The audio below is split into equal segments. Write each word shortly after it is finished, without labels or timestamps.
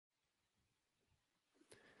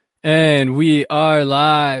And we are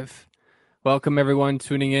live. Welcome everyone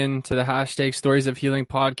tuning in to the hashtag Stories of Healing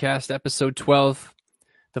podcast, episode 12.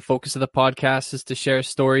 The focus of the podcast is to share a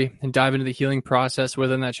story and dive into the healing process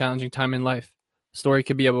within that challenging time in life. A story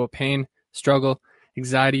could be about pain, struggle,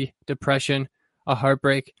 anxiety, depression, a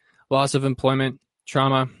heartbreak, loss of employment,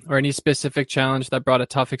 trauma, or any specific challenge that brought a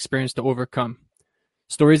tough experience to overcome.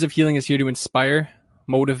 Stories of Healing is here to inspire,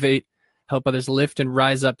 motivate, help others lift and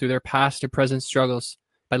rise up through their past or present struggles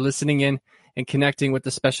by listening in and connecting with the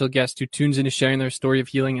special guest who tunes into sharing their story of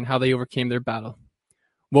healing and how they overcame their battle.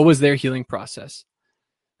 What was their healing process?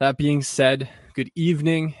 That being said, good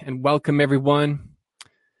evening and welcome everyone.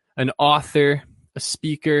 An author, a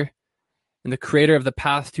speaker, and the creator of the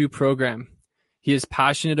Path To program. He is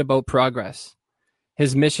passionate about progress.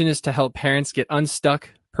 His mission is to help parents get unstuck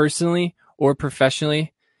personally or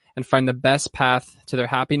professionally and find the best path to their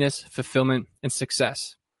happiness, fulfillment, and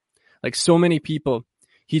success. Like so many people,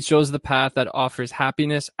 he chose the path that offers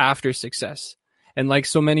happiness after success. And like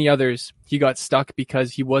so many others, he got stuck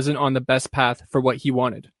because he wasn't on the best path for what he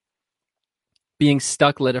wanted. Being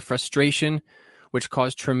stuck led to frustration, which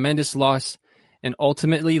caused tremendous loss and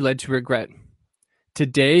ultimately led to regret.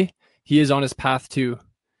 Today, he is on his path to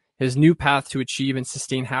his new path to achieve and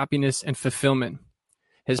sustain happiness and fulfillment.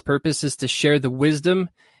 His purpose is to share the wisdom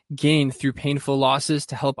gained through painful losses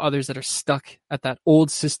to help others that are stuck at that old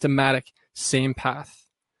systematic same path.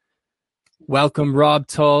 Welcome, Rob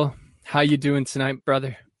Tull. How you doing tonight,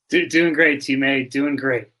 brother? Doing great, teammate. Doing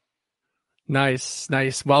great. Nice.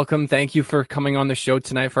 Welcome. Thank you for coming on the show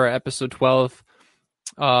tonight for our episode 12.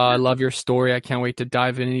 I love your story. I can't wait to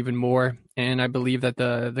dive in even more. And I believe that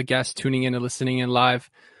the guests tuning in and listening in live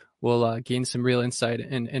will gain some real insight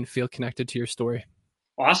and feel connected to your story.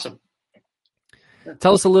 Awesome.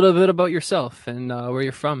 Tell us a little bit about yourself and where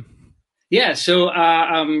you're from. Yeah, so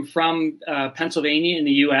I'm from Pennsylvania in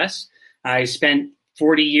the U.S. I spent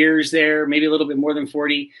 40 years there, maybe a little bit more than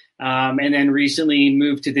 40, and then recently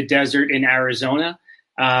moved to the desert in Arizona.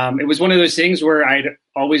 It was one of those things where I'd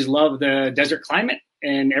always loved the desert climate,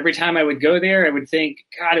 and every time I would go there, I would think,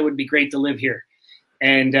 God, it would be great to live here.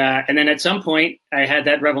 And then at some point, I had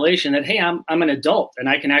that revelation that, hey, I'm an adult and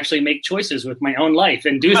I can actually make choices with my own life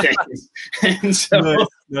and do things. And so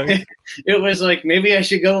nice. It was like, maybe I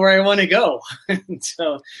should go where I want to go.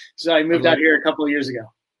 so I moved out here a couple of years ago.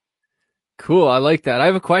 Cool. I like that. I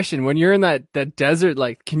have a question. When you're in that desert,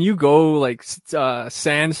 like, can you go like sand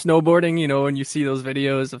snowboarding, and you see those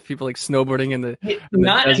videos of people like snowboarding in the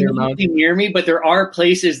not immediately near me, but there are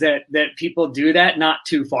places that people do that not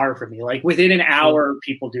too far from me. Like within an hour,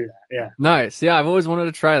 people do that. Yeah. Nice. Yeah. I've always wanted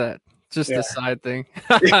to try that. Just a side thing.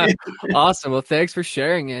 Awesome. Well, thanks for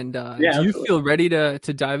sharing. And do you feel ready to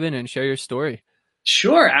dive in and share your story?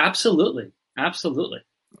 Sure. Absolutely.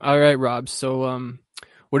 All right, Rob. So,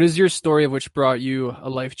 what is your story of which brought you a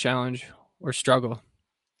life challenge or struggle?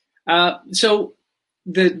 So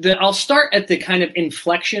I'll start at the kind of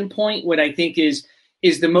inflection point, what I think is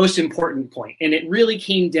the most important point. And it really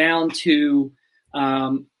came down to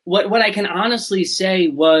what I can honestly say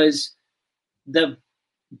was the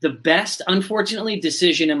best, unfortunately,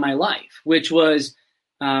 decision in my life, which was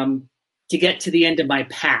to get to the end of my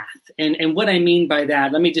path. And what I mean by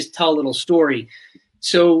that, let me just tell a little story.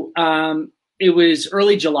 So it was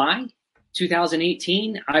early July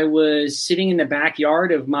 2018. I was sitting in the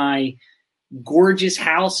backyard of my gorgeous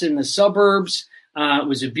house in the suburbs. It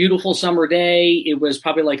was a beautiful summer day. It was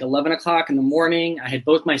probably like 11 o'clock in the morning. I had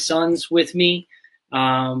both my sons with me,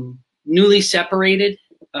 newly separated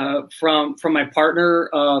from my partner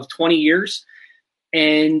of 20 years.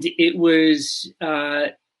 And it was,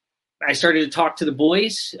 I started to talk to the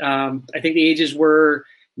boys. I think the ages were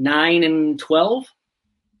 9 and 12.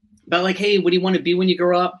 About like, hey, what do you want to be when you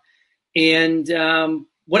grow up? And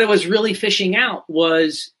what I was really fishing out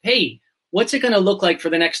was, hey, what's it going to look like for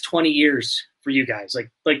the next 20 years for you guys?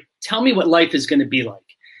 Like, tell me what life is going to be like.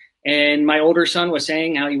 And my older son was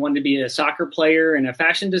saying how he wanted to be a soccer player and a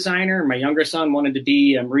fashion designer. My younger son wanted to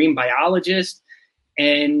be a marine biologist.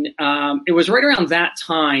 And it was right around that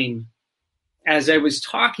time, as I was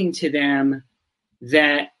talking to them,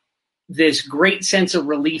 that this great sense of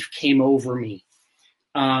relief came over me.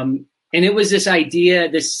 And it was this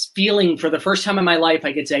idea, this feeling for the first time in my life,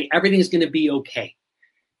 I could say everything's going to be okay.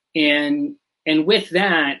 And with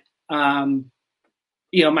that, my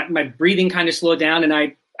breathing kind of slowed down and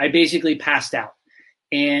I basically passed out.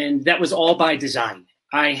 And that was all by design.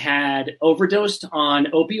 I had overdosed on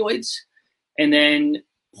opioids and then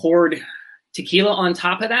poured tequila on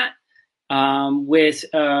top of that, with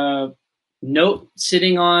a note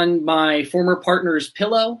sitting on my former partner's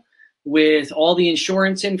pillow with all the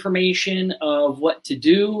insurance information of what to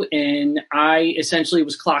do, and I essentially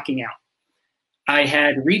was clocking out. I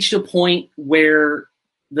had reached a point where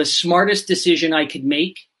the smartest decision I could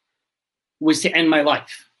make was to end my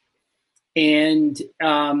life. And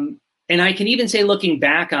I can even say, looking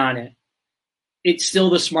back on it, it's still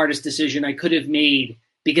the smartest decision I could have made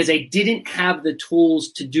because I didn't have the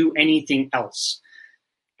tools to do anything else.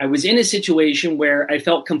 I was in a situation where I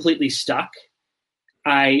felt completely stuck.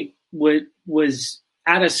 I was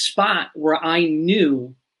at a spot where I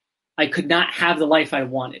knew I could not have the life I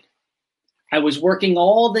wanted. I was working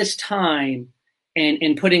all this time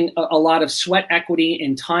and putting a lot of sweat equity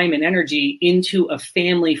and time and energy into a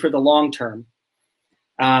family for the long term.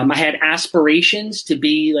 I had aspirations to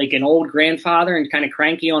be like an old grandfather and kind of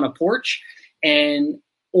cranky on a porch, and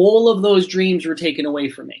all of those dreams were taken away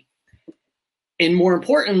from me. And more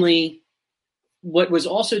importantly, what was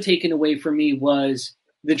also taken away from me was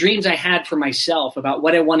the dreams I had for myself about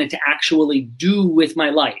what I wanted to actually do with my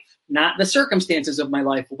life, not the circumstances of my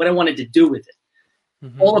life, but what I wanted to do with it.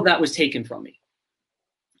 Mm-hmm. All of that was taken from me.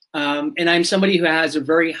 And I'm somebody who has a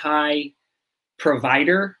very high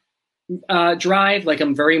provider drive. Like,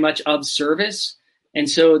 I'm very much of service. And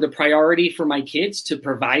so the priority for my kids to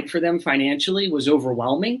provide for them financially was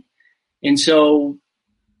overwhelming. And so,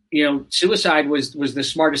 suicide was the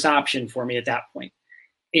smartest option for me at that point.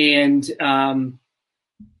 And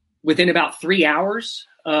within about 3 hours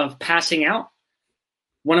of passing out,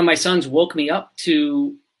 one of my sons woke me up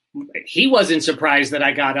he wasn't surprised that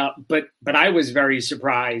I got up, but I was very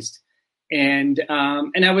surprised. And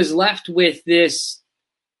I was left with this,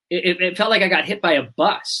 it felt like I got hit by a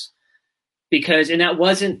bus and that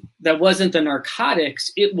wasn't the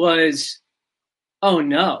narcotics. It was, oh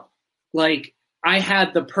no, like I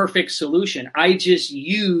had the perfect solution. I just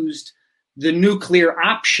used the nuclear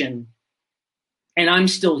option and I'm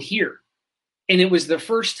still here. And it was the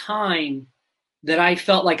first time that I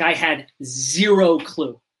felt like I had zero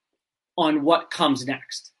clue on what comes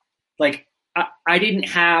next. Like I didn't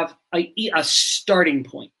have a starting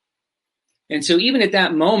point. And so even at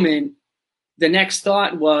that moment, the next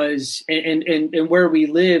thought was, and where we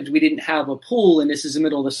lived, we didn't have a pool, and this is the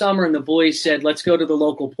middle of the summer, and the boys said, let's go to the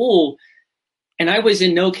local pool. And I was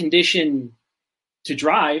in no condition to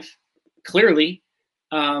drive, clearly.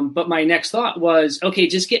 But my next thought was, okay,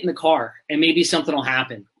 just get in the car and maybe something will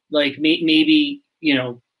happen. Like maybe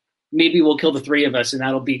we'll kill the three of us and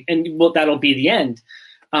that'll be the end.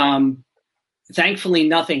 Thankfully,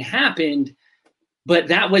 nothing happened, but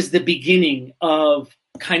that was the beginning of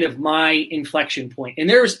kind of my inflection point. And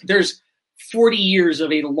there's 40 years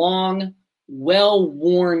of a long,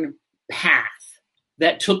 well-worn path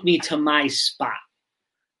that took me to my spot.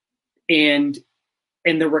 And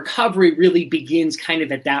the recovery really begins kind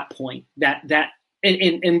of at that point. So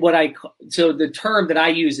the term that I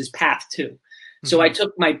use is path 2. So I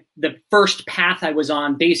took the first path I was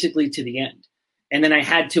on basically to the end. And then I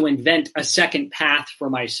had to invent a second path for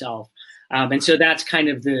myself. And so that's kind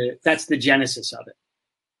of that's the genesis of it.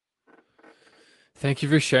 Thank you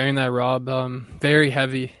for sharing that, Rob. Very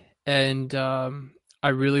heavy. And I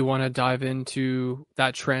really want to dive into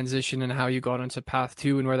that transition and how you got into path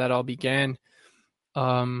 2 and where that all began.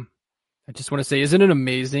 I just want to say, isn't it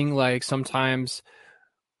amazing? Like, sometimes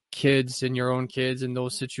kids and your own kids in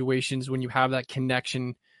those situations, when you have that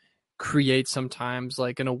connection, create sometimes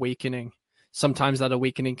like an awakening. Sometimes that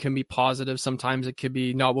awakening can be positive. Sometimes it could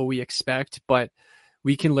be not what we expect, but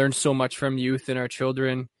we can learn so much from youth and our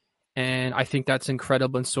children. And I think that's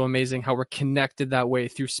incredible and so amazing how we're connected that way,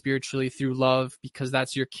 through spiritually, through love, because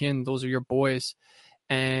that's your kin. Those are your boys.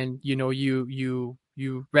 And, you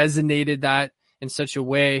resonated that in such a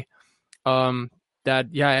way, ending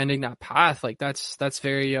that path, like that's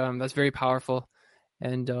very powerful.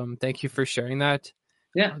 And thank you for sharing that.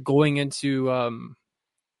 Yeah. Going into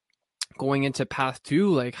path 2,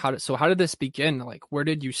 like how did this begin? Like, where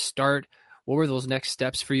did you start? What were those next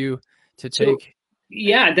steps for you to take?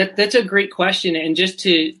 Yeah, that's a great question. And just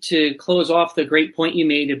to close off the great point you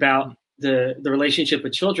made about the relationship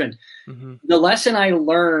with children, the lesson I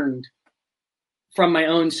learned from my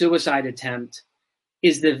own suicide attempt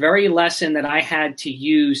is the very lesson that I had to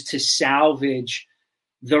use to salvage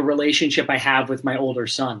the relationship I have with my older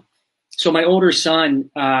son. So my older son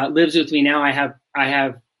lives with me now.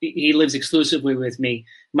 He lives exclusively with me.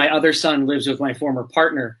 My other son lives with my former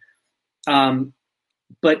partner.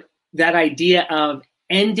 But that idea of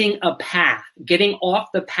ending a path, getting off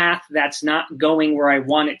the path that's not going where I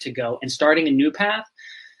want it to go and starting a new path,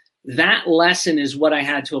 that lesson is what I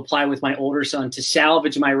had to apply with my older son to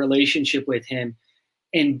salvage my relationship with him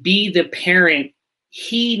and be the parent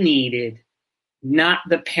he needed not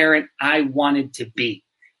the parent I wanted to be.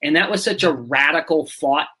 And that was such a radical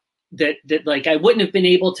thought that like I wouldn't have been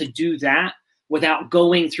able to do that without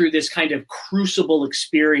going through this kind of crucible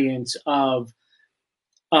experience of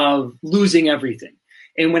losing everything.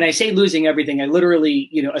 And when I say losing everything, I literally,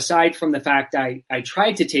 aside from the fact I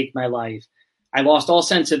tried to take my life, I lost all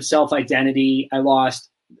sense of self-identity. I lost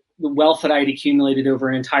the wealth that I had accumulated over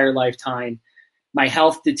an entire lifetime. My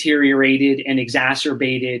health deteriorated and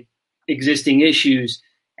exacerbated existing issues,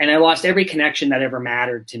 and I lost every connection that ever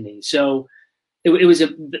mattered to me. So it was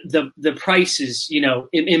the price is,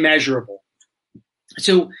 immeasurable.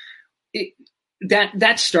 So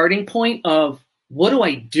that starting point of what do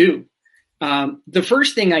I do? The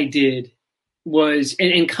first thing I did was,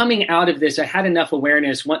 and coming out of this, I had enough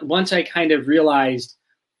awareness. Once I kind of realized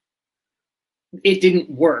it didn't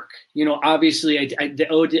work, obviously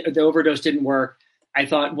the overdose didn't work. I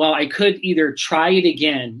thought, well, I could either try it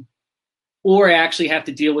again or I actually have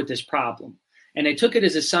to deal with this problem. And I took it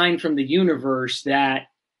as a sign from the universe that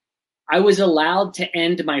I was allowed to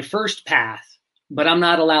end my first path, but I'm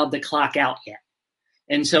not allowed to clock out yet.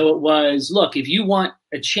 And so it was, look, if you want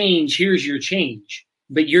a change, here's your change,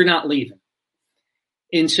 but you're not leaving.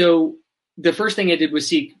 And so the first thing I did was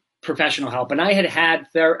seek professional help. And I had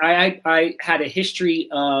a history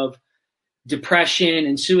of depression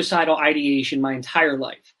and suicidal ideation my entire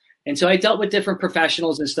life. And so I dealt with different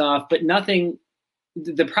professionals and stuff, but nothing.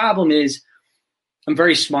 The problem is I'm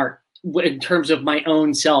very smart in terms of my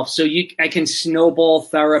own self. So I can snowball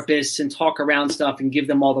therapists and talk around stuff and give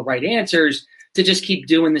them all the right answers to just keep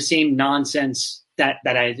doing the same nonsense that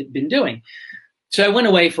I had been doing. So I went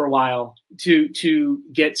away for a while to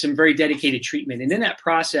get some very dedicated treatment. And in that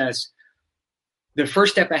process, the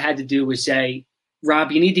first step I had to do was say,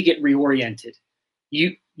 Rob, you need to get reoriented.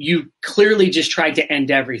 You clearly just tried to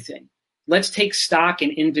end everything. Let's take stock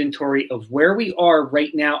and inventory of where we are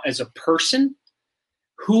right now as a person,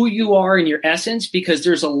 who you are in your essence, because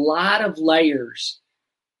there's a lot of layers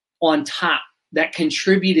on top that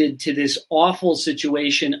contributed to this awful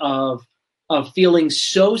situation of feeling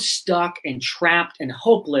so stuck and trapped and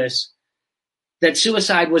hopeless that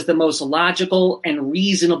suicide was the most logical and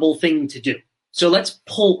reasonable thing to do. So let's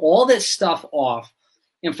pull all this stuff off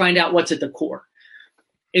and find out what's at the core.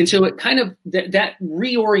 And so it kind of, that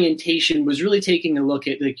reorientation was really taking a look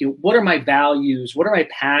at, like, what are my values? What are my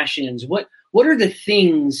passions? What are the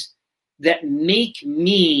things that make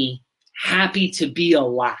me happy to be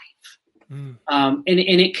alive? And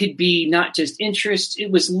it could be not just interests,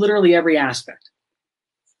 it was literally every aspect.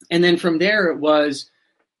 And then from there it was,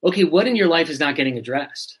 okay, what in your life is not getting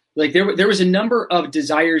addressed? Like there was a number of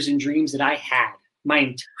desires and dreams that I had my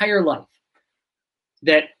entire life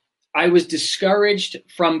that I was discouraged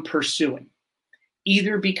from pursuing,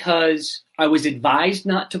 either because I was advised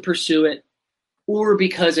not to pursue it or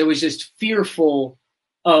because I was just fearful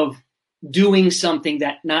of doing something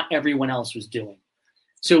that not everyone else was doing.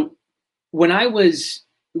 So when I was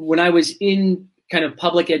in kind of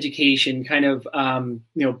public education, kind of,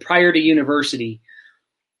 prior to university,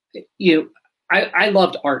 I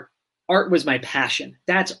loved art. Art was my passion.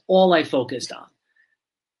 That's all I focused on.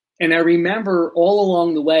 And I remember all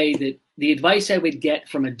along the way that the advice I would get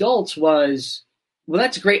from adults was, well,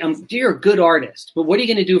 that's great. You're a good artist, but what are you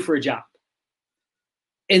going to do for a job?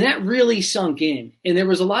 And that really sunk in. And there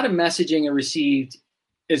was a lot of messaging I received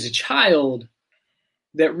as a child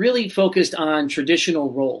that really focused on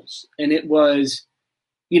traditional roles. And it was,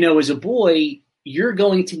 as a boy, you're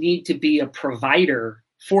going to need to be a provider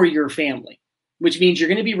for your family, which means you're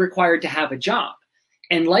going to be required to have a job.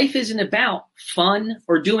 And life isn't about fun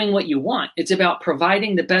or doing what you want. It's about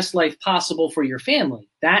providing the best life possible for your family.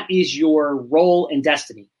 That is your role and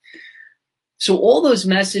destiny. So all those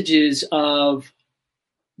messages of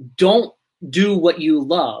don't do what you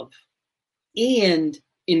love and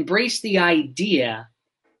embrace the idea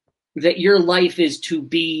that your life is to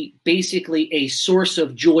be basically a source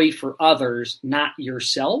of joy for others, not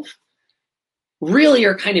yourself, really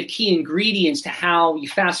are kind of key ingredients to how you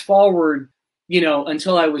fast forward,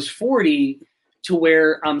 until I was 40, to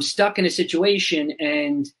where I'm stuck in a situation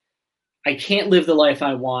and I can't live the life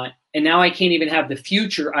I want. And now I can't even have the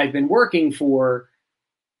future I've been working for.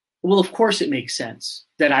 Well, of course it makes sense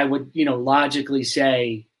that I would, logically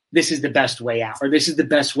say this is the best way out, or this is the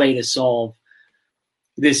best way to solve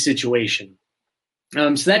this situation.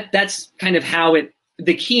 So that's kind of how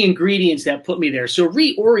the key ingredients that put me there. So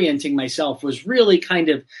reorienting myself was really kind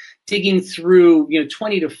of digging through,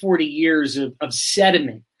 20 to 40 years of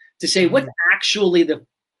sediment to say what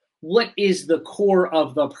is the core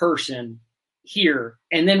of the person here.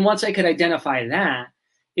 And then once I could identify that,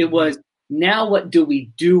 it was, now what do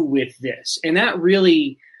we do with this? And that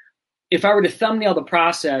really, if I were to thumbnail the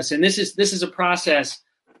process, and this is a process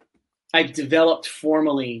I've developed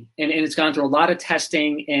formally, and it's gone through a lot of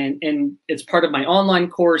testing, and it's part of my online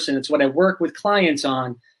course, and it's what I work with clients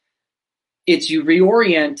on. It's you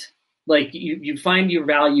reorient, like you find your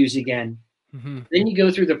values again. Mm-hmm. Then you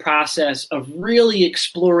go through the process of really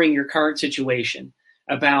exploring your current situation,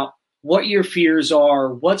 about what your fears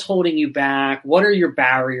are, what's holding you back, what are your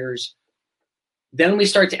barriers. Then we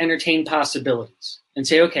start to entertain possibilities and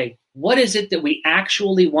say, okay, what is it that we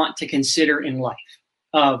actually want to consider in life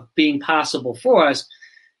of being possible for us?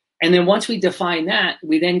 And then once we define that,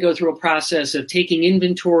 we then go through a process of taking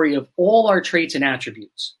inventory of all our traits and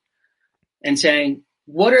attributes and saying,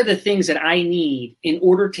 what are the things that I need in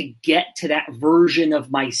order to get to that version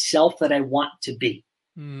of myself that I want to be?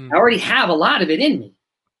 I already have a lot of it in me,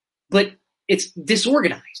 but it's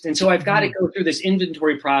disorganized. And so I've got to go through this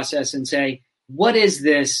inventory process and say, what is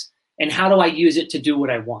this and how do I use it to do what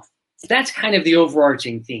I want? That's kind of the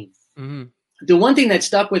overarching theme. Mm-hmm. The one thing that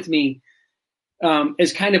stuck with me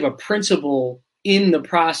as kind of a principle in the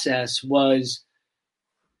process was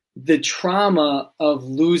the trauma of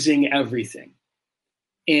losing everything.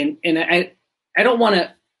 And I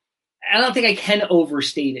don't think I can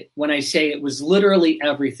overstate it when I say it was literally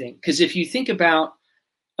everything. Because if you think about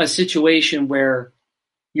a situation where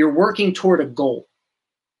you're working toward a goal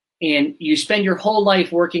and you spend your whole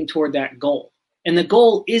life working toward that goal, and the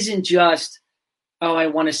goal isn't just, oh, I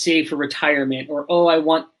want to save for retirement, or, oh, I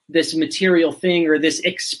want this material thing or this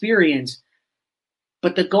experience.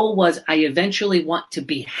 But the goal was, I eventually want to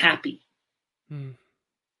be happy.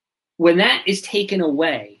 When that is taken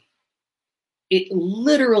away, it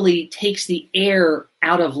literally takes the air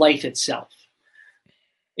out of life itself.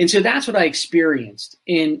 And so that's what I experienced.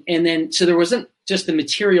 And then, so there wasn't just the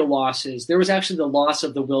material losses, there was actually the loss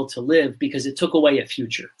of the will to live because it took away a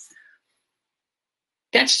future.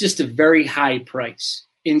 That's just a very high price.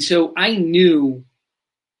 And so I knew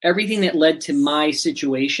everything that led to my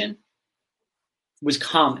situation was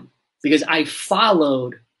common because I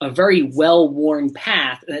followed a very well-worn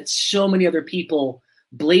path that so many other people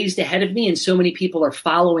blazed ahead of me and so many people are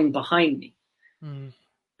following behind me. And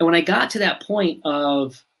when I got to that point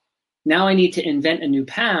of now I need to invent a new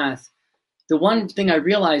path, the one thing I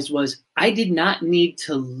realized was I did not need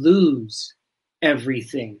to lose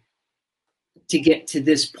everything to get to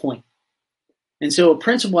this point. And so a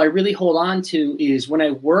principle I really hold on to is when I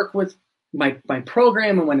work with my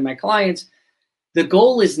program and one of my clients, the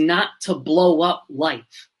goal is not to blow up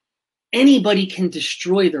life. Anybody can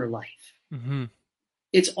destroy their life. Mm-hmm.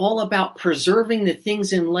 It's all about preserving the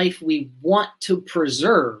things in life we want to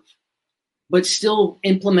preserve, but still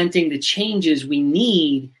implementing the changes we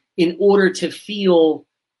need in order to feel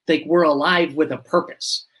like we're alive with a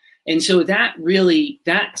purpose. And so that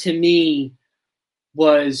to me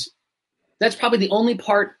that's probably the only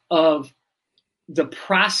part of the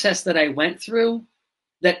process that I went through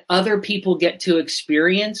that other people get to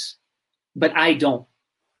experience, but I don't.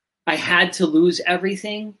 I had to lose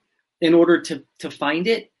everything in order to find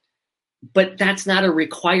it, but that's not a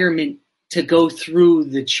requirement to go through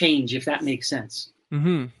the change, if that makes sense.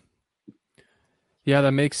 Mm-hmm. Yeah,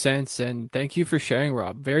 that makes sense. And thank you for sharing,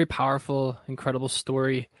 Rob. Very powerful, incredible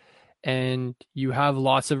story. And you have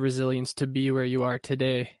lots of resilience to be where you are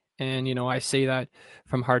today. And, you know, I say that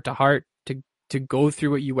from heart to heart, to go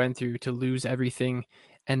through what you went through, to lose everything,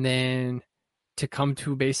 and then to come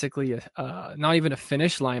to basically not even a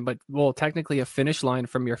finish line, but technically a finish line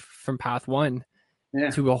from path one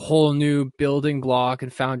to a whole new building block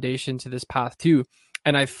and foundation to this path two.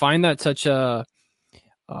 And I find that such an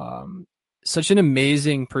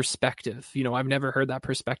amazing perspective. You know, I've never heard that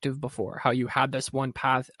perspective before, how you had this one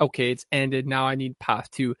path. Okay, it's ended. Now I need path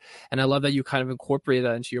two. And I love that you kind of incorporate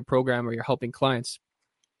that into your program or you're helping clients.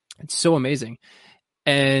 It's so amazing.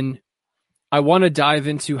 And I want to dive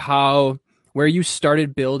into where you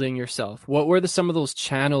started building yourself. What were some of those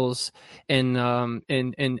channels and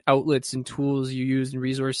outlets and tools you used and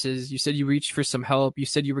resources? You said you reached for some help. You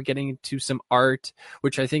said you were getting into some art,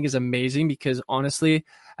 which I think is amazing because honestly,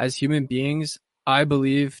 as human beings, I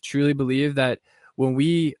truly believe that when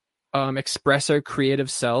we express our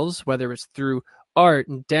creative selves, whether it's through art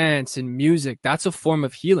and dance and music, that's a form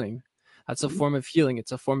of healing. That's a form of healing.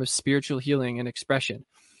 It's a form of spiritual healing and expression.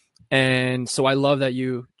 And so I love that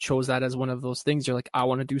you chose that as one of those things. You're like, I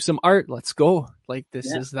want to do some art. Let's go. Like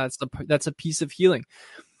that's a piece of healing.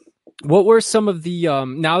 What were some of the,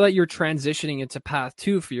 now that you're transitioning into path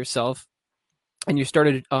two for yourself and you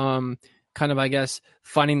started, kind of, I guess,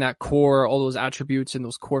 finding that core, all those attributes and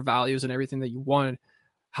those core values and everything that you wanted,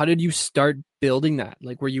 how did you start building that?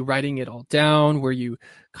 Like, were you writing it all down? Were you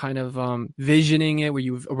kind of visioning it? Were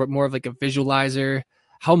you more of like a visualizer?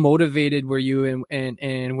 How motivated were you?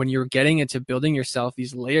 And when you were getting into building yourself,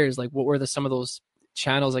 these layers, like what were some of those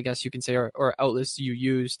channels, I guess you can say, or outlets you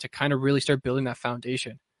use to kind of really start building that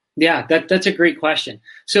foundation? Yeah, that's a great question.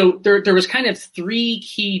 So there was kind of three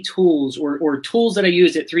key tools or tools that I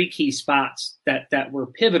used at three key spots that were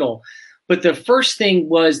pivotal. But the first thing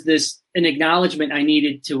was an acknowledgement I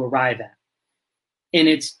needed to arrive at. And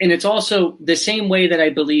it's also the same way that I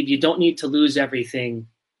believe you don't need to lose everything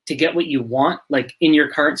to get what you want. Like in your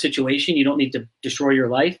current situation, you don't need to destroy your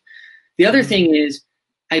life. The other thing is,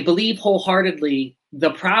 I believe wholeheartedly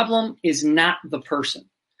the problem is not the person.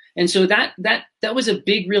 And so that was a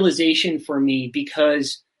big realization for me,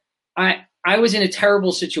 because I was in a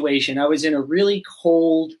terrible situation. I was in a really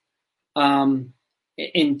cold and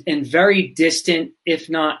very distant, if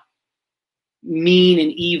not mean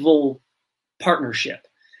and evil partnership.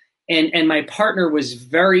 And my partner was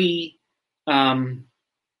very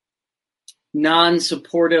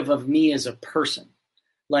non-supportive of me as a person,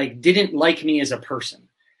 like didn't like me as a person.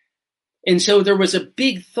 And so there was a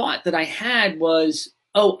big thought that I had was,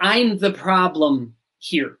 oh, I'm the problem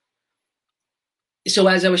here. So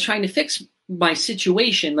as I was trying to fix my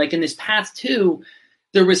situation, like in this path too,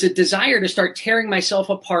 there was a desire to start tearing myself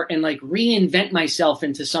apart and like reinvent myself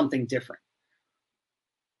into something different.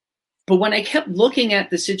 But when I kept looking at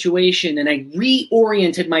the situation and I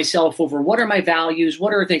reoriented myself over what are my values,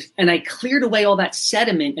 what are things, and I cleared away all that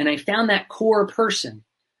sediment and I found that core person,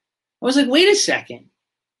 I was like, wait a second.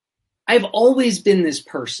 I've always been this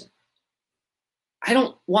person. I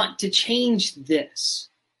don't want to change this.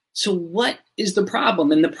 So what is the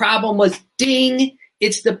problem? And the problem was, ding,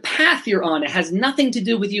 it's the path you're on. It has nothing to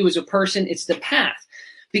do with you as a person. It's the path.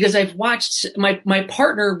 Because I've watched, my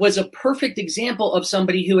partner was a perfect example of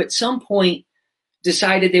somebody who at some point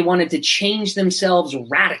decided they wanted to change themselves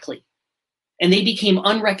radically. And they became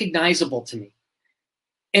unrecognizable to me.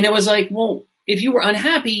 And it was like, well, if you were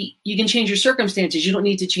unhappy, you can change your circumstances. You don't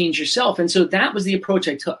need to change yourself. And so that was the approach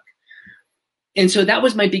I took. And so that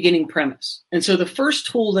was my beginning premise. And so the first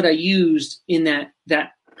tool that I used in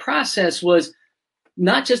that process was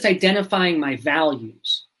not just identifying my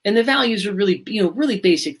values. And the values are really, really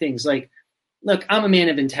basic things like, look, I'm a man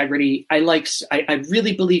of integrity. I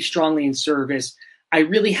really believe strongly in service. I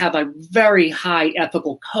really have a very high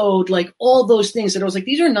ethical code, like all those things that I was like,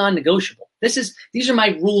 these are non-negotiable. These are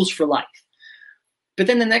my rules for life. But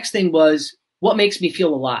then the next thing was, what makes me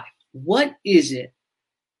feel alive? What is it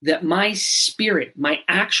that my spirit, my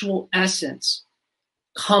actual essence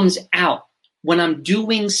comes out when I'm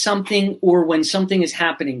doing something or when something is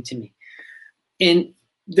happening to me? And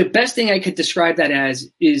the best thing I could describe that as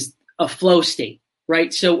is a flow state,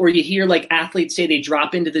 right? So, or you hear like athletes say they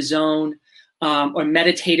drop into the zone, or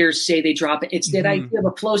meditators say they drop it. It's that idea of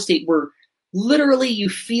a flow state where literally you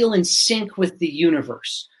feel in sync with the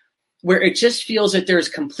universe, where it just feels that there's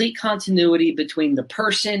complete continuity between the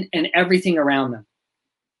person and everything around them.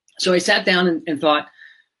 So I sat down and thought,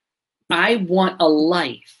 I want a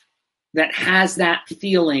life that has that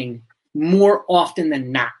feeling more often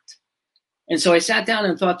than not. And so I sat down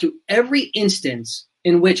and thought through every instance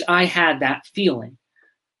in which I had that feeling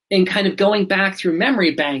and kind of going back through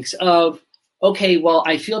memory banks of, okay, well,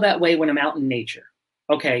 I feel that way when I'm out in nature.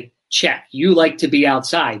 Okay, check. You like to be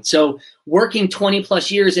outside. So working 20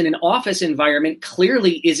 plus years in an office environment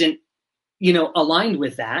clearly isn't, aligned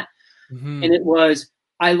with that. Mm-hmm. And it was,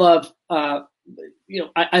 I love, I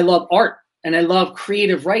love art and I love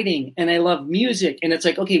creative writing and I love music. And it's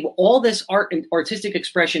like, okay, well, all this art and artistic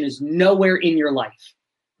expression is nowhere in your life.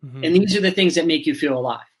 Mm-hmm. And these are the things that make you feel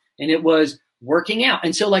alive. And it was working out.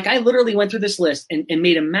 And so like, I literally went through this list and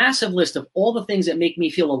made a massive list of all the things that make me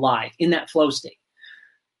feel alive in that flow state.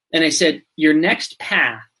 And I said, your next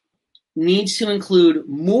path needs to include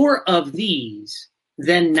more of these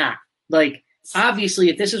than not. Like, obviously,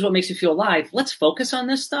 if this is what makes you feel alive, let's focus on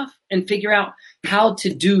this stuff and figure out how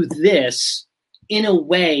to do this in a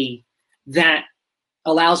way that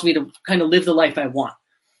allows me to kind of live the life I want.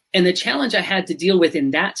 And the challenge I had to deal with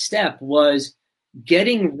in that step was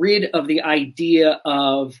getting rid of the idea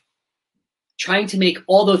of trying to make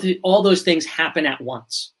all those things happen at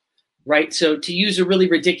once, right? So to use a really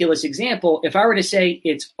ridiculous example, if I were to say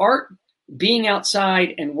it's art, being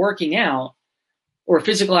outside and working out, or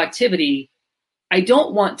physical activity, I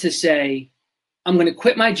don't want to say, I'm going to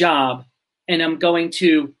quit my job and I'm going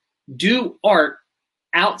to do art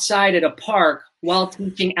outside at a park while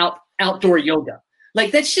teaching outdoor yoga.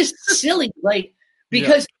 Like, that's just silly. Like,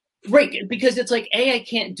 because Right, because it's like, A, I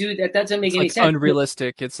can't do that. That doesn't make It's any like sense.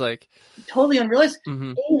 unrealistic. It's like Totally unrealistic.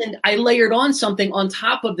 mhm. And I layered on something on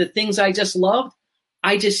top of the things I just loved.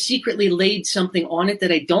 I just secretly laid something on it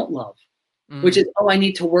that I don't love, which is, I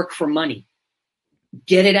need to work for money.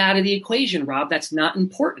 Get it out of the equation, Rob. That's not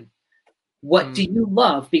important. What do you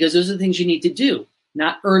love? Because those are the things you need to do.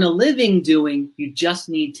 Not earn a living doing, you just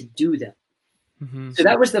need to do them. Mm-hmm. So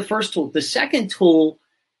that was the first tool. The second tool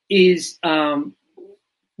is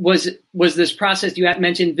was this process you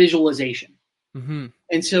mentioned, visualization. Mm-hmm.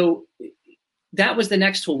 And so that was the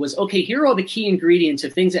next tool was, okay, here are all the key ingredients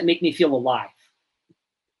of things that make me feel alive.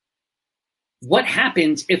 What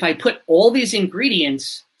happens if I put all these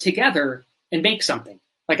ingredients together and make something?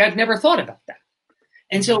 Like, I've never thought about that.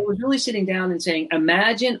 And so it was really sitting down and saying,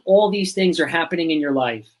 imagine all these things are happening in your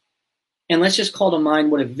life. And let's just call to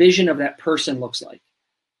mind what a vision of that person looks like.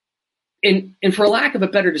 And for lack of a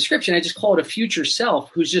better description, I just call it a future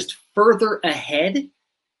self who's just further ahead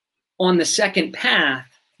on the second path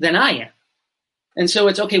than I am. And so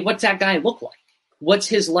it's, okay, what's that guy look like? What's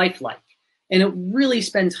his life like? And it really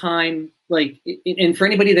spends time, like, and for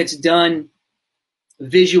anybody that's done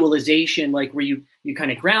visualization, like where you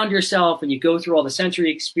kind of ground yourself and you go through all the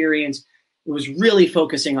sensory experience, it was really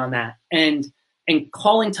focusing on that and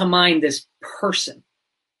calling to mind this person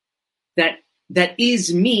that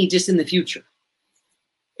is me just in the future.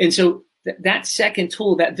 And so that second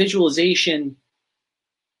tool, that visualization,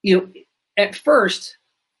 at first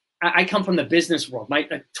I come from the business world, my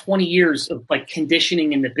 20 years of like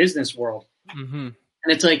conditioning in the business world. Mm-hmm. And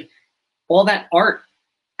it's like all that art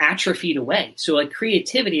atrophied away. So like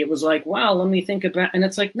creativity, it was like, wow, let me think about, and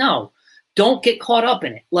it's like, no, don't get caught up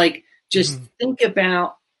in it. Like, just think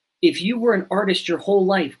about if you were an artist your whole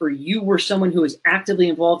life, or you were someone who was actively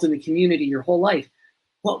involved in the community your whole life,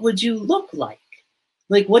 what would you look like?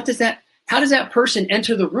 Like, how does that person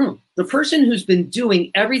enter the room? The person who's been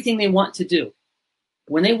doing everything they want to do,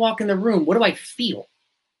 when they walk in the room, what do I feel?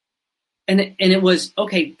 And it was,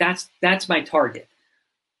 okay, that's my target.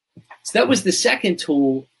 So that was the second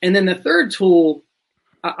tool. And then the third tool,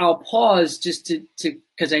 I'll pause just to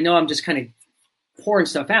because I know I'm just kind of pouring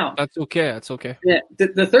stuff out. That's okay. That's okay. Yeah,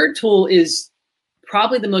 the third tool is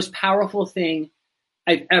probably the most powerful thing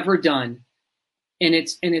I've ever done. And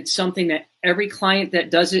it's something that every client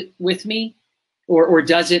that does it with me or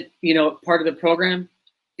does it, part of the program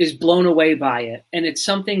is blown away by it. And it's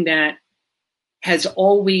something that has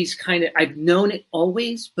always I've known it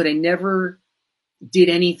always, but I never did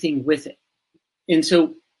anything with it. And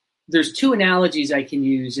so there's two analogies I can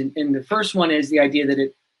use. And the first one is the idea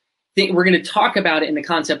that we're going to talk about it in the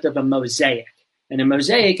concept of a mosaic. And a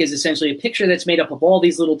mosaic is essentially a picture that's made up of all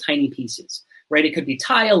these little tiny pieces, right? It could be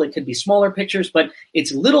tile, it could be smaller pictures, but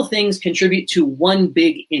it's little things contribute to one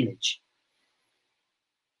big image.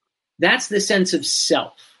 That's the sense of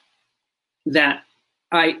self that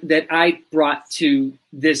I brought to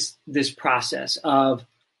this process of,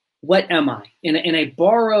 what am I? And I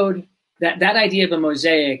borrowed that idea of a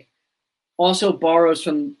mosaic also borrows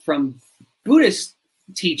from Buddhist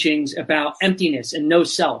teachings about emptiness and no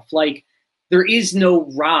self. Like, there is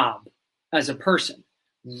no Rob as a person.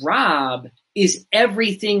 Rob is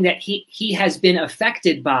everything that he has been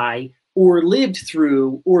affected by or lived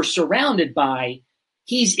through or surrounded by.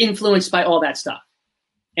 He's influenced by all that stuff.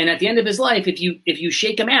 And at the end of his life, if you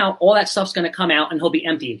shake him out, all that stuff's going to come out and he'll be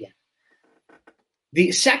empty again.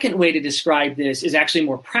 The second way to describe this is actually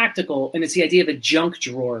more practical, and it's the idea of a junk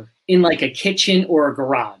drawer in like a kitchen or a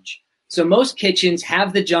garage. So most kitchens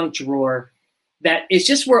have the junk drawer that is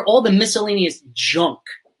just where all the miscellaneous junk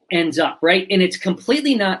ends up, right? And it's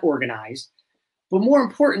completely not organized. But more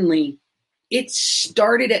importantly, it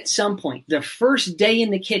started at some point. The first day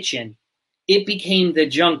in the kitchen, it became the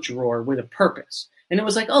junk drawer with a purpose. And it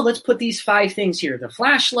was like, oh, let's put these 5 things here: the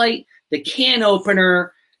flashlight, the can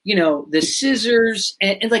opener, the scissors,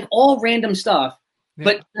 and like all random stuff. Yeah.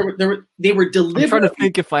 But they were deliberate. I'm trying to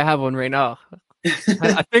think if I have one right now.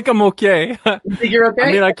 I think I'm okay. You think you're okay?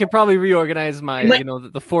 I mean, I can probably reorganize my,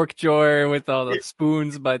 the fork drawer with all the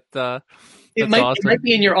spoons, but it might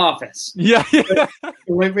be in your office. Yeah. It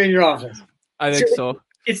might be in your office. I think so.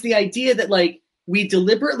 It's the idea that, like, we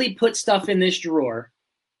deliberately put stuff in this drawer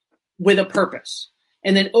with a purpose.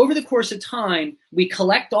 And then over the course of time, we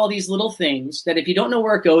collect all these little things that if you don't know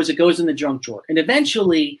where it goes in the junk drawer. And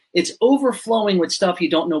eventually it's overflowing with stuff you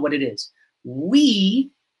don't know what it is. We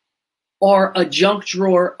are a junk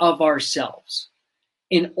drawer of ourselves.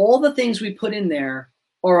 And all the things we put in there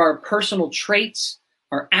are our personal traits,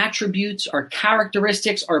 our attributes, our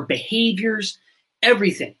characteristics, our behaviors,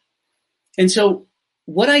 everything. And so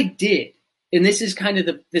what I did, and this is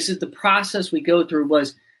the process we go through,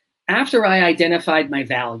 was after I identified my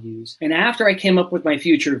values and after I came up with my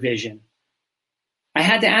future vision, I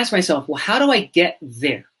had to ask myself, well, how do I get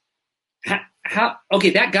there?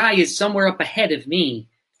 Okay, that guy is somewhere up ahead of me.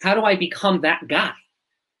 How do I become that guy?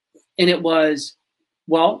 And it was,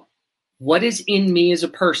 well, what is in me as a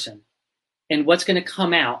person and what's going to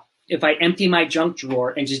come out if I empty my junk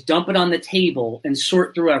drawer and just dump it on the table and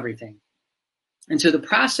sort through everything? And so the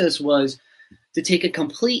process was to take a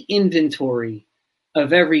complete inventory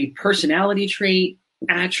of every personality trait,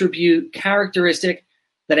 attribute, characteristic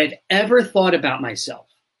that I've ever thought about myself.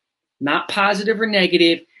 Not positive or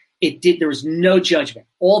negative. There was no judgment.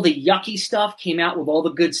 All the yucky stuff came out with all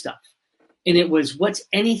the good stuff. And it was what's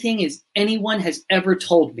anything as anyone has ever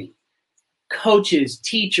told me. Coaches,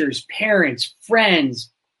 teachers, parents, friends,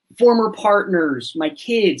 former partners, my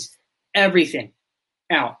kids, everything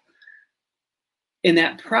out. And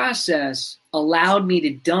that process allowed me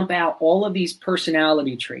to dump out all of these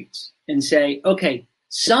personality traits and say, okay,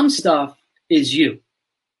 some stuff is you.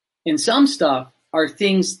 And some stuff are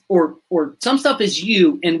things, or some stuff is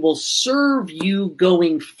you and will serve you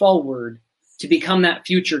going forward to become that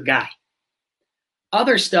future guy.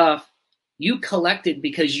 Other stuff you collected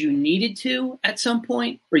because you needed to at some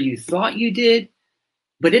point, or you thought you did,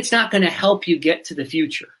 but it's not going to help you get to the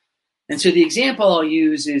future. And so the example I'll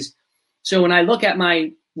use is, so when I look at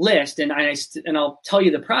my list and I'll tell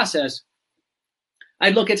you the process, I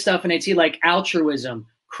look at stuff and I see like altruism,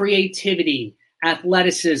 creativity,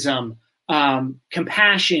 athleticism,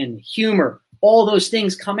 compassion, humor, all those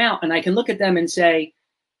things come out, and I can look at them and say,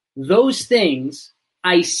 those things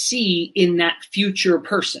I see in that future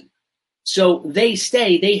person. So they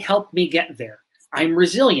help me get there. I'm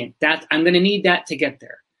resilient. I'm going to need that to get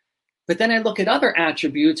there. But then I look at other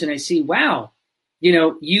attributes and I see, wow,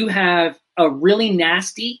 you have a really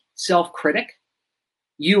nasty self-critic.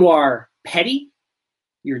 You are petty.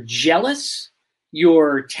 You're jealous.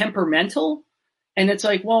 You're temperamental. And it's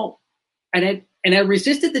like, well, and I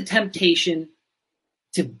resisted the temptation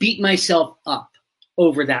to beat myself up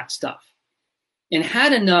over that stuff, and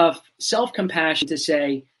had enough self-compassion to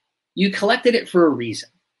say, you collected it for a reason.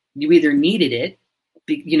 You either needed it,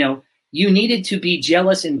 you needed to be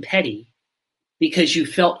jealous and petty because you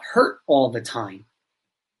felt hurt all the time,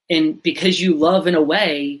 and because you love in a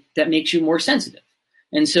way that makes you more sensitive.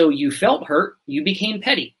 And so you felt hurt, you became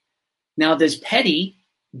petty. Now, does petty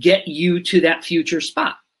get you to that future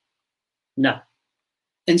spot? No.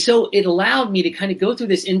 And so it allowed me to kind of go through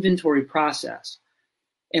this inventory process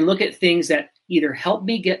and look at things that either help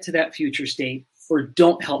me get to that future state or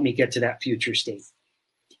don't help me get to that future state.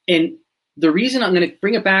 And the reason I'm going to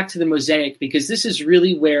bring it back to the mosaic, because this is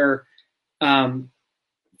really where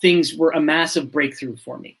things were a massive breakthrough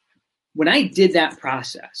for me. When I did that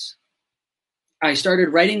process, I started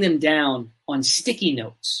writing them down on sticky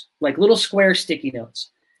notes, like little square sticky notes.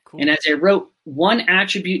 Cool. And as I wrote one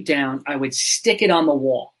attribute down, I would stick it on the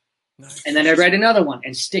wall. Nice. And then I'd write another one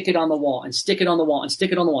and stick it on the wall and stick it on the wall and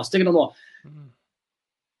stick it on the wall, stick it on the wall. Mm.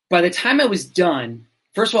 By the time I was done,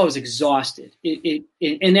 first of all, I was exhausted.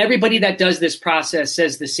 And everybody that does this process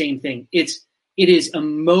says the same thing. It is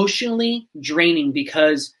emotionally draining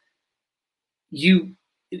because you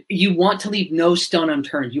want to leave no stone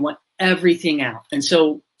unturned. You want everything out. And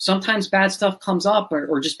so sometimes bad stuff comes up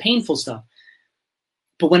or just painful stuff.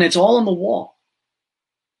 But when it's all on the wall,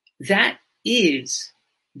 that is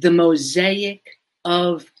the mosaic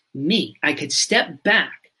of me. I could step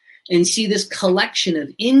back and see this collection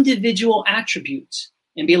of individual attributes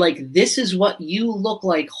and be like, this is what you look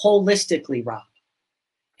like holistically, Rob.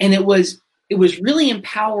 And it was really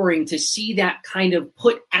empowering to see that kind of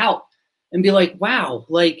put out and be like, wow,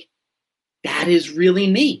 like that is really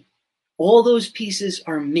me. All those pieces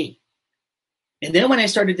are me. And then when I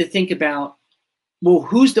started to think about, well,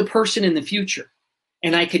 who's the person in the future?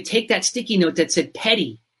 And I could take that sticky note that said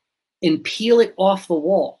petty and peel it off the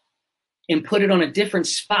wall and put it on a different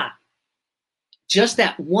spot. Just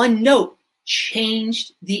that one note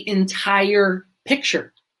changed the entire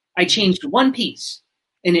picture. I changed one piece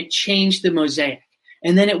and it changed the mosaic.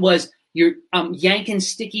 And then it was, you're yanking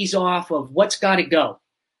stickies off of what's got to go.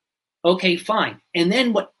 Okay, fine. And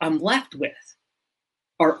then what I'm left with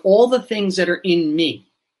are all the things that are in me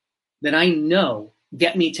that I know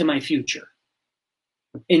get me to my future.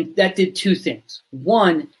 And that did two things.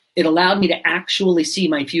 One, it allowed me to actually see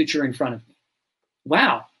my future in front of me.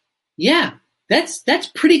 Wow. Yeah, that's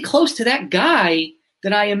pretty close to that guy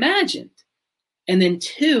that I imagined. And then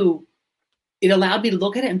two, it allowed me to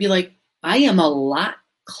look at it and be like, I am a lot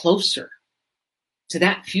closer to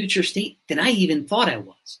that future state than I even thought I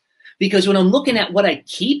was. Because when I'm looking at what I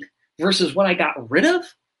keep versus what I got rid of,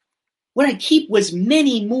 what I keep was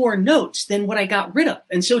many more notes than what I got rid of.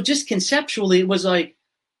 And so just conceptually, it was like,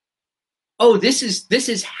 oh, this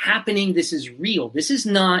is happening. This is real. This is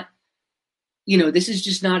not, this is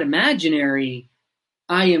just not imaginary.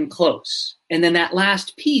 I am close. And then that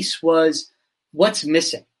last piece was what's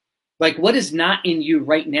missing. Like, what is not in you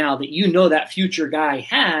right now that that future guy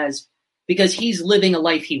has because he's living a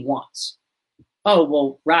life he wants? Oh,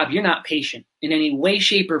 well, Rob, you're not patient in any way,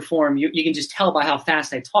 shape, or form. You can just tell by how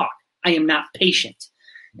fast I talk. I am not patient.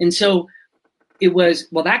 And so it was,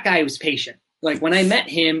 well, that guy was patient. Like when I met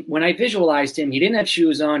him, when I visualized him, he didn't have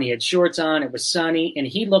shoes on. He had shorts on. It was sunny, and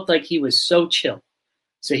he looked like he was so chill.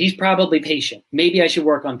 So he's probably patient. Maybe I should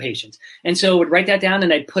work on patience. And so I would write that down,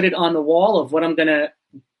 and I'd put it on the wall of what I'm going to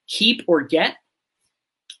keep or get.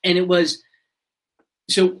 And it was,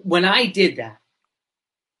 so when I did that,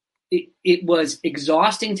 it was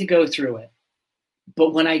exhausting to go through it.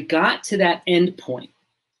 But when I got to that end point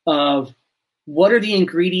of what are the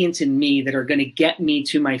ingredients in me that are going to get me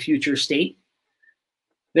to my future state,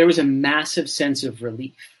 there was a massive sense of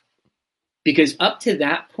relief. Because up to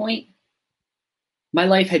that point, my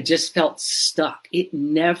life had just felt stuck. It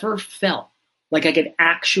never felt like I could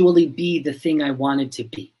actually be the thing I wanted to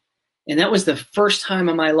be. And that was the first time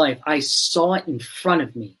in my life I saw it in front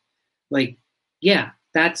of me. Like, yeah,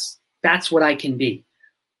 that's what I can be.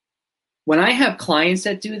 When I have clients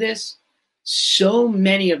that do this, so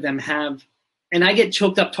many of them have, and I get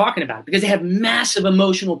choked up talking about it because they have massive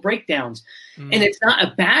emotional breakdowns. And it's not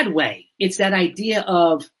a bad way. It's that idea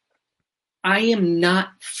of, I am not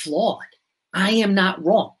flawed. I am not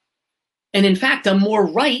wrong. And in fact, I'm more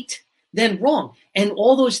right than wrong. And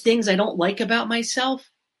all those things I don't like about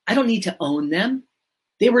myself, I don't need to own them.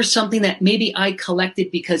 They were something that maybe I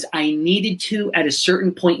collected because I needed to at a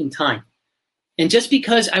certain point in time. And just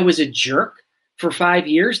because I was a jerk for 5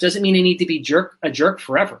 years doesn't mean I need to be a jerk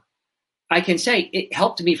forever. I can say it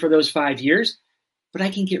helped me for those 5 years, but I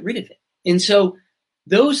can get rid of it. And so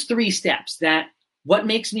those 3 steps, that what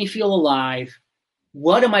makes me feel alive,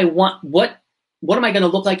 what am I going to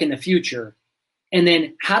look like in the future? And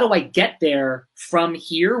then how do I get there from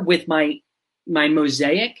here with my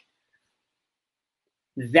mosaic?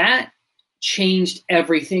 That changed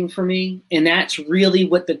everything for me. And that's really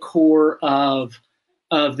what the core of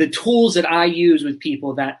the tools that I use with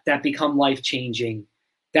people that become life-changing.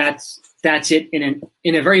 That's it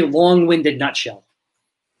in a very long-winded nutshell.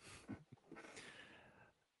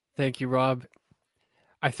 Thank you, Rob.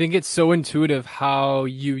 I think it's so intuitive how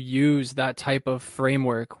you use that type of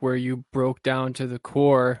framework where you broke down to the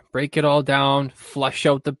core, break it all down, flush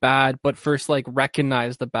out the bad, but first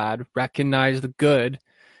recognize the bad, recognize the good,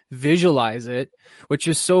 visualize it, which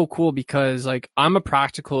is so cool because I'm a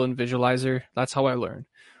practical and visualizer. That's how I learn.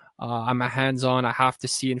 I'm a hands-on. I have to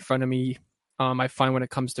see in front of me. I find when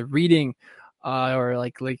it comes to reading, or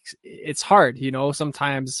it's hard,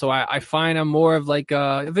 sometimes. So I find I'm more of a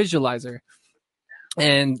visualizer.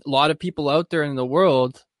 And a lot of people out there in the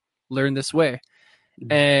world learn this way.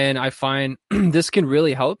 And I find this can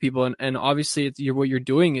really help people. And obviously what you're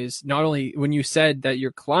doing is not only when you said that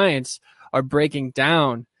your clients are breaking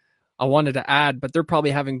down, I wanted to add, but they're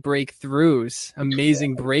probably having breakthroughs,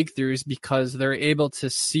 amazing breakthroughs, because they're able to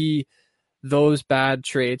see those bad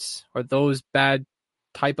traits or those bad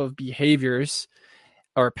type of behaviors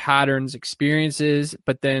or patterns, experiences,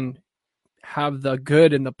 but then have the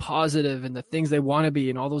good and the positive and the things they want to be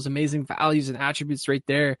and all those amazing values and attributes right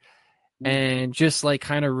there. And just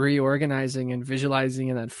kind of reorganizing and visualizing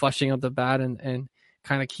and then flushing out the bad and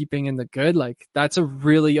kind of keeping in the good. That's a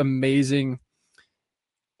really amazing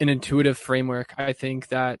and intuitive framework, I think,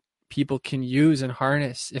 that people can use and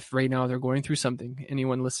harness if right now they're going through something.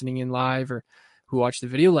 Anyone listening in live or who watched the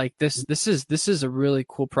video, this is a really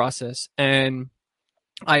cool process. And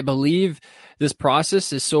I believe this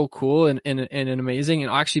process is so cool and amazing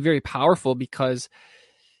and actually very powerful, because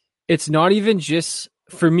it's not even just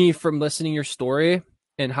for me from listening to your story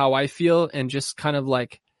and how I feel and just kind of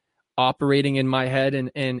operating in my head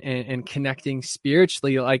and connecting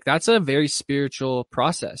spiritually. That's a very spiritual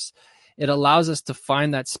process. It allows us to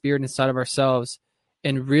find that spirit inside of ourselves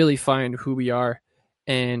and really find who we are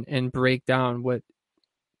and break down what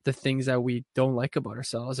the things that we don't like about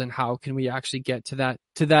ourselves and how can we actually get to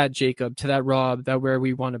that Jacob, to that Rob, that where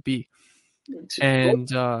we want to be. And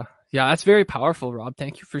yeah, that's very powerful, Rob.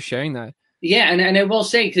 Thank you for sharing that. Yeah. And I will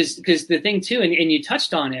say, because the thing too, and you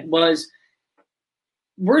touched on it, was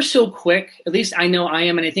we're so quick, at least I know I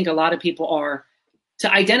am, and I think a lot of people are,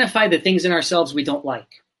 to identify the things in ourselves we don't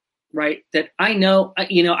like, right? That I know,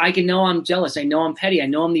 I can know I'm jealous. I know I'm petty. I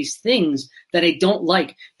know I'm these things that I don't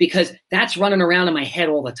like because that's running around in my head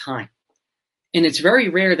all the time. And it's very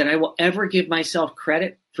rare that I will ever give myself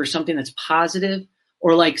credit for something that's positive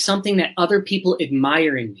or like something that other people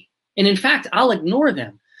admire in me. And in fact, I'll ignore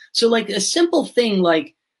them. So like a simple thing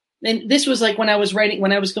like, and this was like when I was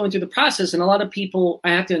going through the process, and a lot of people,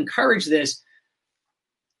 I have to encourage this.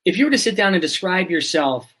 If you were to sit down and describe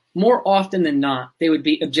yourself, more often than not, they would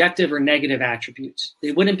be objective or negative attributes.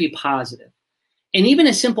 They wouldn't be positive. And even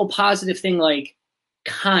a simple positive thing like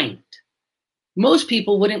kind. Most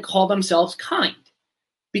people wouldn't call themselves kind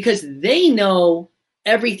because they know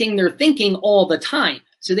everything they're thinking all the time.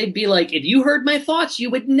 So they'd be like, if you heard my thoughts,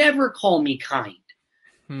 you would never call me kind.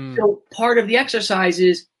 So part of the exercise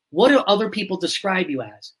is, what do other people describe you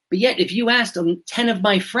as? But yet, if you asked 10 of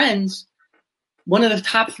my friends, one of the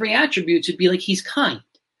top 3 attributes would be like, he's kind.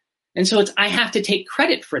 And so I have to take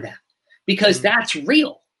credit for that because that's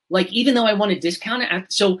real. Like, even though I want to discount it.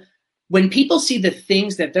 So when people see the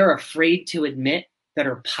things that they're afraid to admit that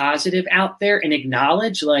are positive out there and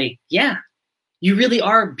acknowledge, like, yeah, you really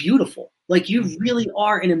are beautiful. Like, you really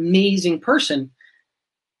are an amazing person.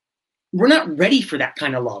 We're not ready for that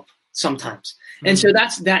kind of love sometimes. And so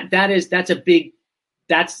that's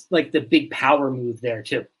like the big power move there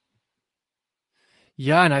too.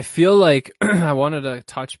 Yeah. And I feel like I wanted to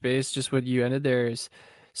touch base just what you ended there is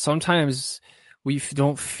sometimes we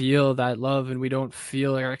don't feel that love and we don't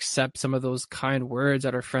feel or accept some of those kind words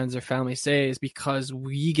that our friends or family say is because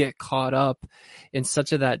we get caught up in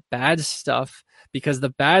such of that bad stuff, because the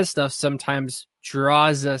bad stuff sometimes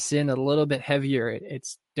draws us in a little bit heavier.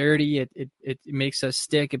 It's dirty. It makes us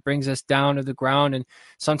stick. It brings us down to the ground. And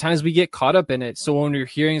sometimes we get caught up in it. So when you're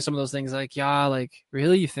hearing some of those things like, yeah, like,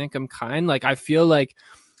 really, you think I'm kind? Like, I feel like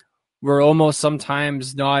we're almost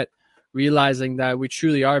sometimes not realizing that we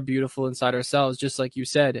truly are beautiful inside ourselves, just like you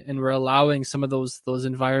said, and we're allowing some of those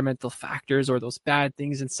environmental factors or those bad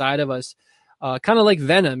things inside of us, kind of like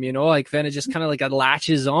venom, like venom just kind of like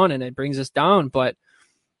latches on and it brings us down. But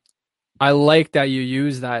I like that you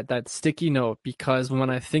use that sticky note, because when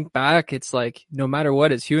I think back, it's like, no matter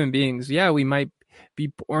what, as human beings, yeah, we might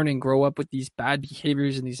be born and grow up with these bad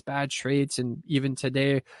behaviors and these bad traits, and even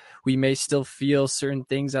today we may still feel certain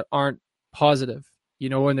things that aren't positive,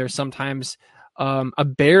 and there's sometimes a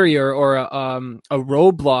barrier or a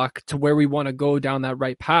roadblock to where we want to go down that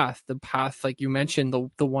right path, the path, like you mentioned,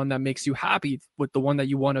 the one that makes you happy, with the one that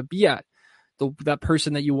you want to be at, that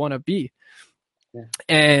person that you want to be. Yeah.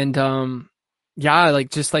 And like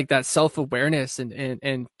just like that self-awareness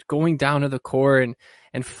and going down to the core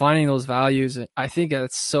and finding those values, I think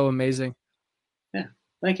that's so amazing. Yeah,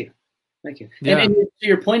 thank you. Yeah. And to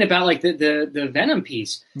your point about like the venom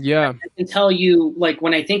piece, yeah, I can tell you, like,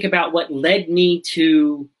 when I think about what led me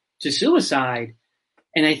to suicide,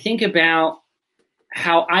 and I think about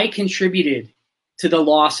how I contributed to the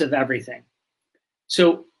loss of everything.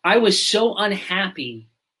 So I was so unhappy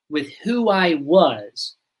with who I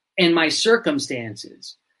was and my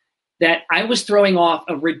circumstances that I was throwing off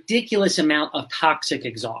a ridiculous amount of toxic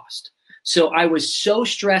exhaust. So I was so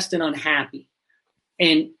stressed and unhappy.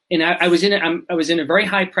 And I was in a very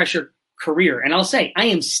high pressure career. And I'll say, I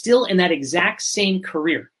am still in that exact same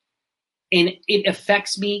career. And it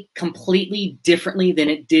affects me completely differently than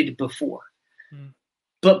it did before.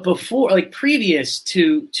 But before, like previous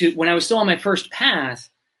to when I was still on my first path,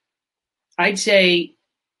 I'd say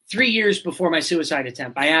 3 years before my suicide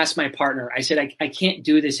attempt, I asked my partner, I said, I can't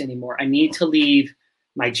do this anymore. I need to leave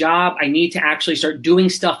my job. I need to actually start doing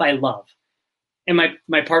stuff I love. And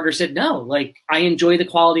my partner said, no, like, I enjoy the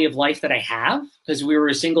quality of life that I have, because we were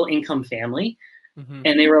a single income family. Mm-hmm.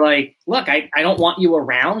 And they were like, look, I don't want you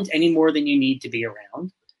around any more than you need to be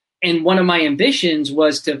around. And one of my ambitions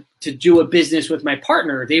was to do a business with my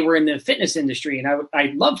partner. They were in the fitness industry, and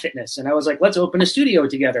I love fitness. And I was like, let's open a studio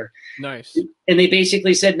together. Nice. And they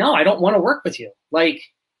basically said, no, I don't want to work with you. Like,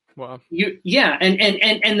 wow. Yeah.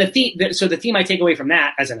 And the theme, so the theme I take away from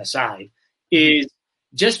that, as an aside, is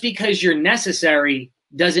just because you're necessary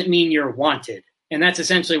doesn't mean you're wanted. And that's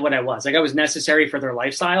essentially what I was. Like, I was necessary for their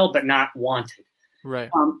lifestyle, but not wanted.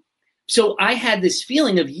 Right. So I had this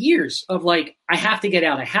feeling of years of like, I have to get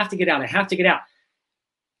out. I have to get out. I have to get out.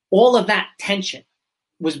 All of that tension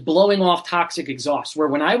was blowing off toxic exhaust, where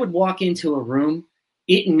when I would walk into a room,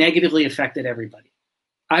 it negatively affected everybody.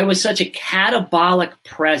 I was such a catabolic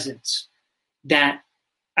presence that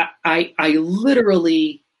I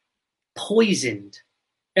literally poisoned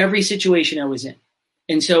every situation I was in.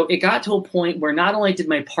 And so it got to a point where not only did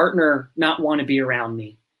my partner not want to be around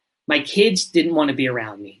me, my kids didn't want to be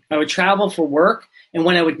around me. I would travel for work, and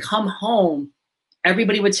when I would come home,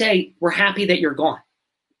 everybody would say, we're happy that you're gone.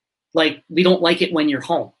 Like, we don't like it when you're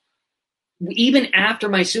home. Even after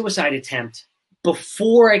my suicide attempt,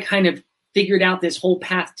 before I kind of figured out this whole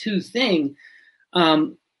path to thing.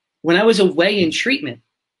 When I was away in treatment,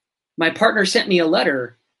 my partner sent me a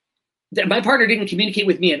letter. My partner didn't communicate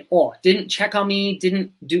with me at all, didn't check on me,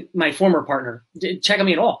 my former partner didn't check on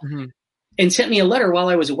me at all. Mm-hmm. And sent me a letter while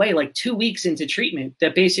I was away, like 2 weeks into treatment,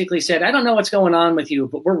 that basically said, I don't know what's going on with you,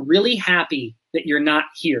 but we're really happy that you're not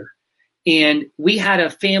here. And we had a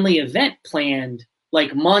family event planned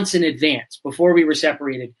like months in advance before we were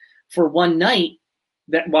separated for one night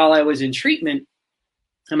that while I was in treatment.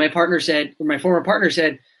 And my former partner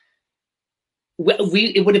said,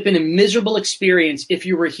 it would have been a miserable experience if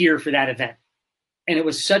you were here for that event. And it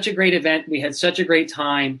was such a great event. We had such a great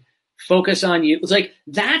time. Focus on you. It was like,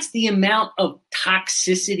 that's the amount of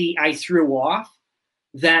toxicity I threw off,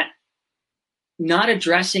 that not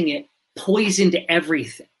addressing it poisoned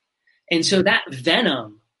everything. And so that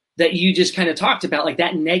venom that you just kind of talked about, like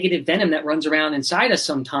that negative venom that runs around inside us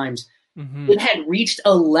sometimes, it had reached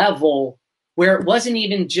a level where it wasn't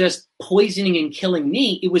even just poisoning and killing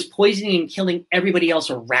me, it was poisoning and killing everybody else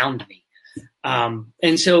around me.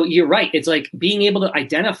 And so you're right. It's like being able to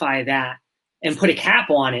identify that and put a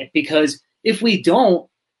cap on it, because if we don't,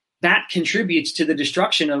 that contributes to the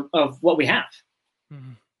destruction of what we have.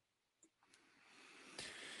 Mm-hmm.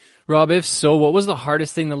 Rob, if so, what was the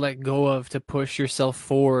hardest thing to let go of to push yourself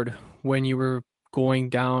forward when you were going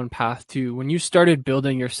down path 2, when you started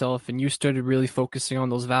building yourself and you started really focusing on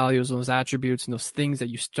those values, those attributes, and those things that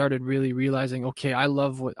you started really realizing, okay, I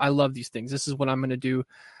love these things. This is what I'm going to do.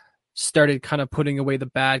 Started kind of putting away the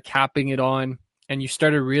bad, capping it on, and you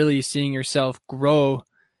started really seeing yourself grow.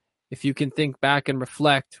 If you can think back and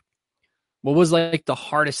reflect, what was like the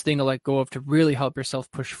hardest thing to let go of to really help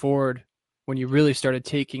yourself push forward when you really started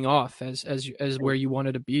taking off as where you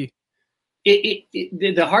wanted to be?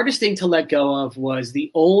 The hardest thing to let go of was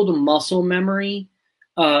the old muscle memory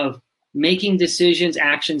of making decisions,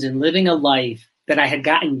 actions, and living a life that I had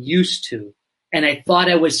gotten used to, and I thought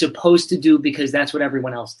I was supposed to do because that's what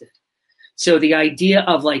everyone else did. So the idea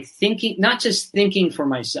of like thinking, not just thinking for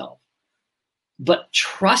myself, but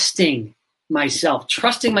trusting myself,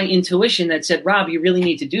 trusting my intuition that said, Rob, you really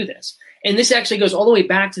need to do this. And this actually goes all the way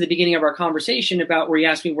back to the beginning of our conversation about where you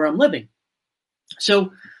asked me where I'm living.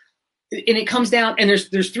 So, and it comes down, and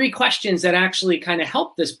there's 3 questions that actually kind of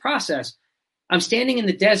help this process. I'm standing in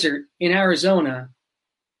the desert in Arizona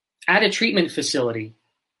at a treatment facility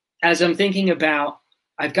as I'm thinking about,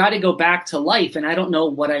 I've got to go back to life and I don't know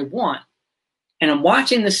what I want. And I'm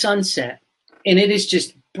watching the sunset and it is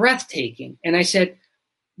just breathtaking. And I said,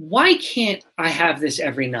 why can't I have this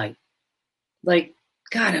every night? Like,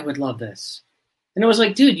 God, I would love this. And it was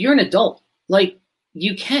like, dude, you're an adult. Like,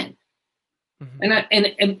 you can.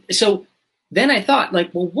 Mm-hmm. And so then I thought, like,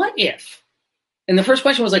 well, what if? And the first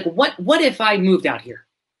question was like, what if I moved out here?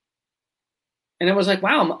 And I was like,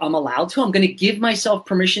 wow, I'm allowed to. I'm going to give myself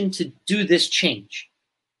permission to do this change.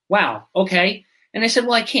 Wow, okay. And I said,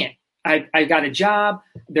 well, I can't. I got a job.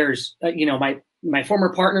 There's, my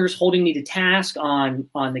former partner's holding me to task on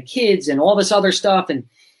the kids and all this other stuff. And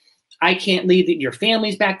I can't leave your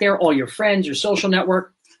family's back there, all your friends, your social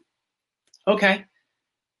network. Okay.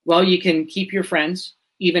 Well, you can keep your friends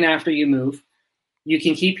even after you move. You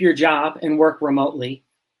can keep your job and work remotely.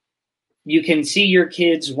 You can see your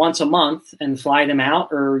kids once a month and fly them out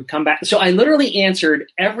or come back. So I literally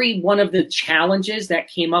answered every one of the challenges that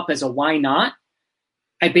came up as a why not.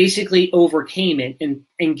 I basically overcame it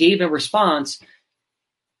and gave a response.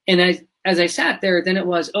 And as I sat there, then it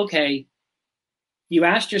was, okay, you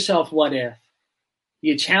asked yourself, what if?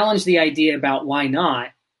 You challenged the idea about why not.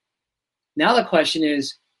 Now the question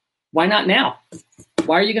is, why not now?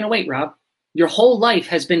 Why are you going to wait, Rob? Your whole life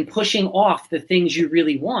has been pushing off the things you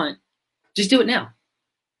really want. Just do it now.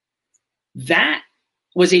 That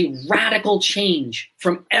was a radical change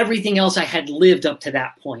from everything else I had lived up to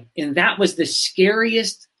that point. And that was the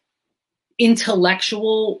scariest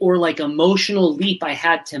intellectual or like emotional leap I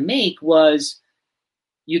had to make, was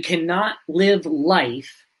you cannot live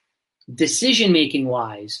life decision-making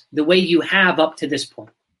wise the way you have up to this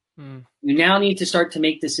point. You now need to start to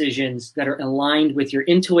make decisions that are aligned with your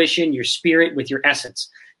intuition, your spirit, with your essence.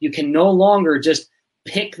 You can no longer just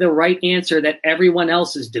pick the right answer that everyone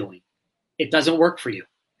else is doing. It doesn't work for you.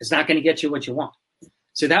 It's not going to get you what you want.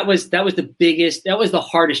 So that was the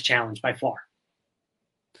hardest challenge by far.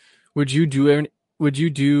 Would you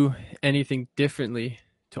do anything differently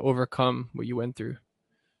to overcome what you went through?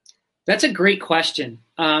 That's a great question.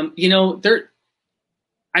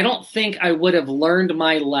 I don't think I would have learned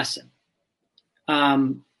my lesson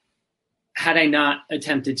had I not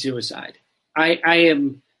attempted suicide. I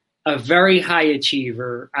am a very high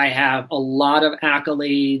achiever. I have a lot of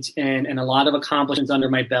accolades and a lot of accomplishments under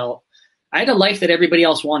my belt. I had a life that everybody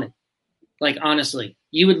else wanted. Like, honestly,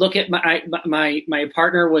 you would look at my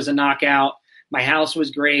partner was a knockout. My house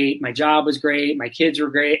was great. My job was great. My kids were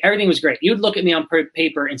great. Everything was great. You'd look at me on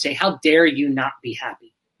paper and say, how dare you not be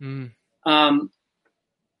happy? Mm.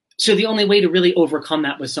 So the only way to really overcome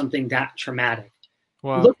that was something that traumatic.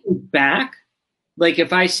 Wow. Looking back, like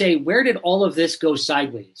if I say, where did all of this go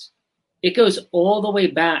sideways? It goes all the way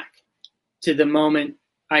back to the moment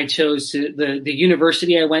I chose the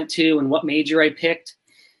university I went to and what major I picked.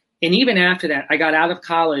 And even after that, I got out of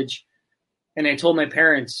college and I told my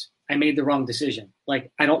parents I made the wrong decision.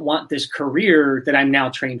 Like, I don't want this career that I'm now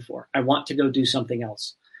trained for. I want to go do something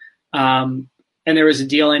else. And there was a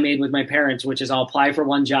deal I made with my parents, which is I'll apply for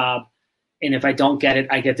one job. And if I don't get it,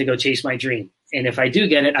 I get to go chase my dream. And if I do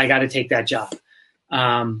get it, I got to take that job.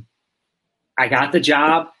 I got the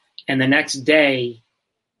job. And the next day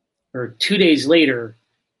or 2 days later,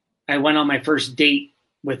 I went on my first date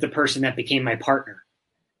with the person that became my partner.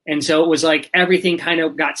 And so it was like everything kind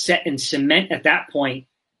of got set in cement at that point.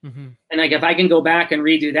 Mm-hmm. And like, if I can go back and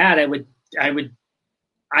redo that,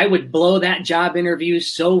 I would blow that job interview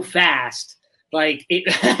so fast. Like it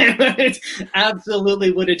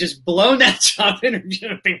absolutely would have just blown that job interview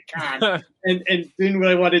and been gone and doing what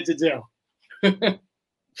I wanted to do.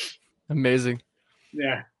 Amazing.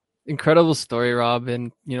 Yeah. Incredible story, Rob.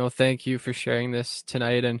 And, thank you for sharing this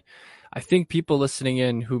tonight. And I think people listening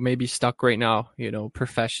in who may be stuck right now,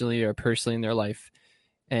 professionally or personally in their life.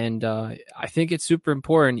 And I think it's super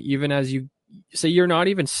important, even as you say you're not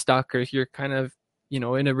even stuck or you're kind of,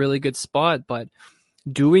 in a really good spot, but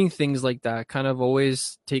doing things like that, kind of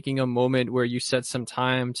always taking a moment where you set some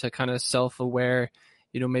time to kind of self-aware,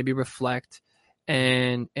 maybe reflect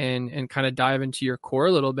and kind of dive into your core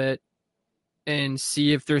a little bit and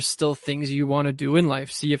see if there's still things you want to do in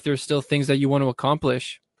life, see if there's still things that you want to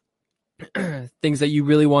accomplish. Things that you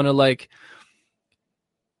really want to like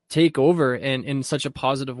take over and in such a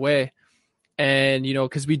positive way. And,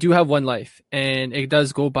 because we do have one life and it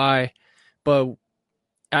does go by, but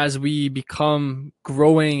as we become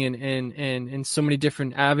growing and so many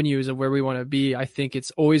different avenues of where we want to be, I think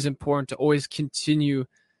it's always important to always continue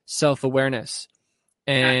self-awareness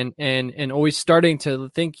and always starting to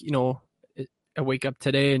think, I wake up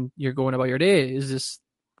today and you're going about your day. Is this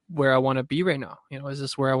where I want to be right now? Is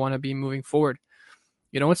this where I want to be moving forward?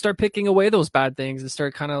 And start picking away those bad things and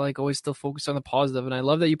start kind of like always still focus on the positive. And I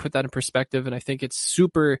love that you put that in perspective. And I think it's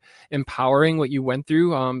super empowering what you went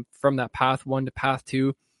through from that path 1 to path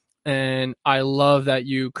 2. And I love that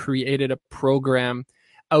you created a program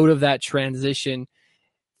out of that transition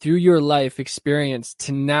through your life experience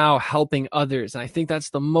to now helping others. And I think that's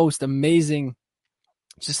the most amazing,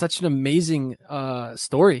 just such an amazing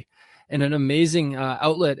story and an amazing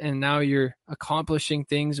outlet. And now you're accomplishing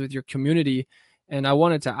things with your community. And I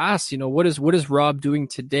wanted to ask, what is Rob doing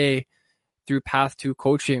today through Path 2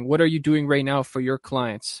 coaching? What are you doing right now for your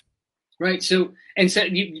clients? Right. So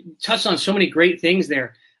you touched on so many great things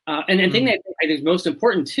there. And the thing that I think is most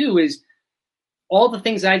important too is all the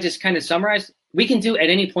things I just kind of summarized, we can do at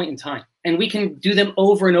any point in time, and we can do them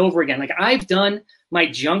over and over again. Like, I've done my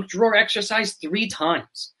junk drawer exercise 3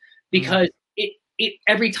 times because it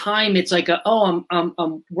every time it's like I'm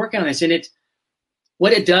working on this, and it's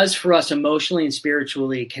what it does for us emotionally and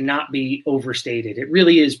spiritually cannot be overstated. It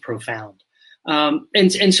really is profound.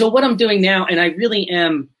 And so what I'm doing now, and I really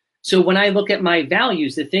am, so when I look at my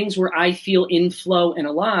values, the things where I feel in flow and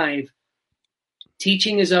alive,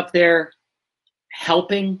 teaching is up there,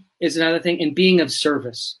 helping is another thing, and being of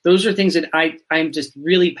service. Those are things that I'm just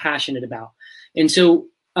really passionate about. And so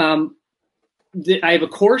I have a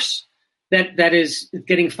course that is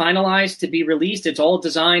getting finalized to be released. It's all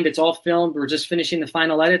designed. It's all filmed. We're just finishing the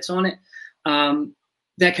final edits on it.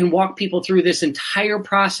 That can walk people through this entire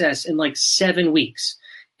process in like 7 weeks.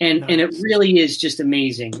 And it really is just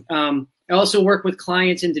amazing. I also work with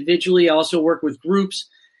clients individually. I also work with groups.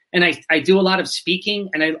 And I do a lot of speaking,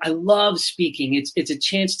 and I love speaking. It's a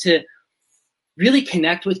chance to really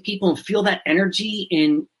connect with people and feel that energy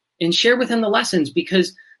and share with them the lessons.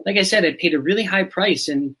 Because, like I said, I paid a really high price,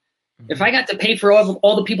 and if I got to pay for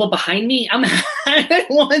all the people behind me, I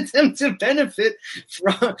want them to benefit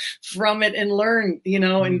from it and learn,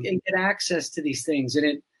 and get access to these things.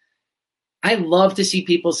 And I love to see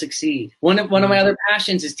people succeed. One of my other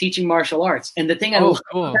passions is teaching martial arts, and the thing I love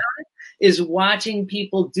about it is watching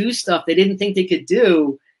people do stuff they didn't think they could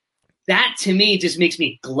do. That to me just makes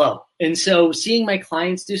me glow. And so seeing my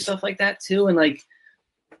clients do stuff like that too, and like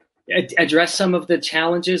address some of the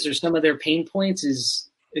challenges or some of their pain points is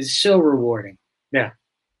so rewarding. Yeah.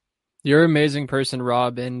 You're an amazing person,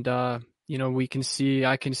 Rob. And, I can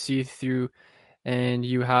see through and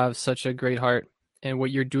you have such a great heart and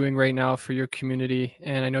what you're doing right now for your community.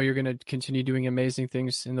 And I know you're going to continue doing amazing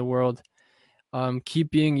things in the world.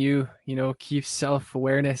 Keep being you, keep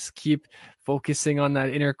self-awareness, keep focusing on that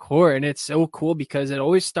inner core. And it's so cool because it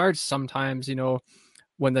always starts sometimes,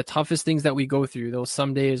 when the toughest things that we go through, those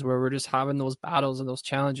some days where we're just having those battles and those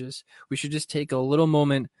challenges, we should just take a little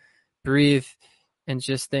moment, breathe, and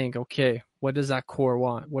just think, okay, what does that core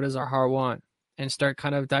want? What does our heart want? And start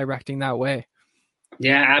kind of directing that way.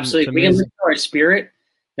 Yeah, absolutely. If we can listen to our spirit,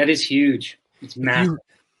 that is huge. It's massive.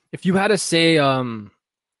 If you had to say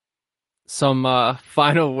some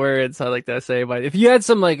final words, I like to say, but if you had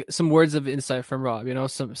some words of insight from Rob,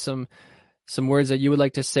 some words that you would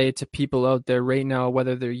like to say to people out there right now,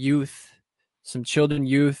 whether they're youth, some children,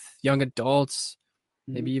 youth, young adults,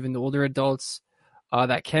 maybe even older adults,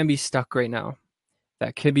 that can be stuck right now,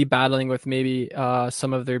 that could be battling with maybe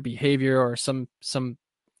some of their behavior or some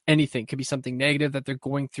anything. Could be something negative that they're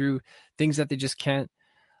going through, things that they just can't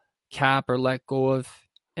cap or let go of.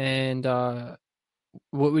 And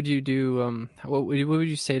what would you do? What would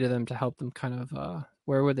you say to them to help them kind of,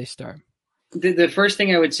 where would they start? The first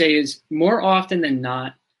thing I would say is, more often than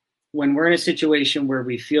not, when we're in a situation where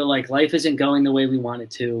we feel like life isn't going the way we want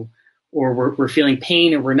it to, or we're feeling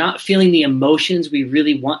pain, or we're not feeling the emotions we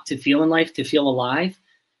really want to feel in life to feel alive,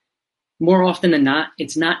 more often than not,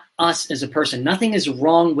 it's not us as a person. Nothing is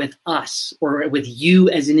wrong with us or with you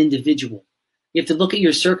as an individual. You have to look at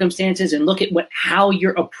your circumstances and look at how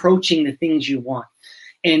you're approaching the things you want.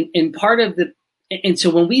 And so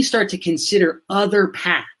when we start to consider other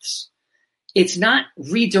paths, it's not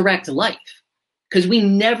redirect life, because we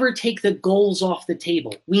never take the goals off the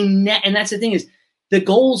table. And that's the thing, is the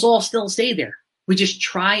goals all still stay there. We just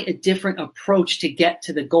try a different approach to get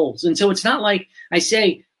to the goals. And so it's not like I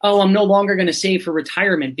say, oh, I'm no longer going to save for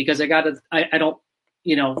retirement because I don't,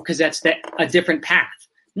 because that's a different path.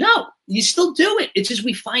 No, you still do it. It's just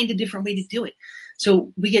we find a different way to do it.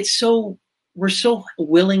 So we're so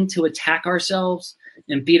willing to attack ourselves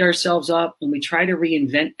and beat ourselves up, and we try to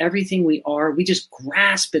reinvent everything we are. We just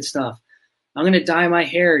grasp at stuff. I'm going to dye my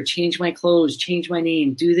hair, change my clothes, change my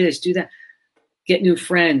name, do this, do that, get new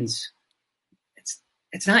friends.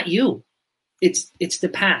 It's not you. It's the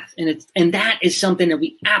path, and that is something that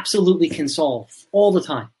we absolutely can solve all the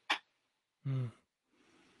time.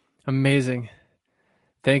 Amazing.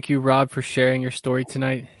 Thank you, Rob, for sharing your story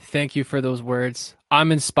tonight. Thank you for those words.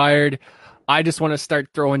 I'm inspired. I just want to start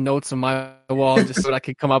throwing notes on my wall just so that I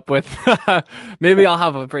can come up with. Maybe I'll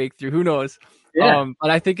have a breakthrough. Who knows? Yeah.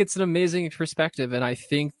 But I think it's an amazing perspective, and I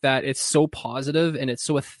think that it's so positive and it's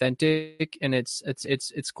so authentic, and it's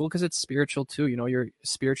cool because it's spiritual too. Your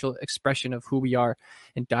spiritual expression of who we are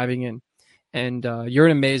and diving in. And you're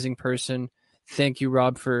an amazing person. Thank you,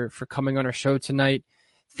 Rob, for coming on our show tonight.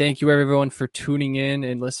 Thank you, everyone, for tuning in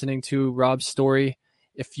and listening to Rob's story.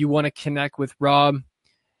 If you want to connect with Rob,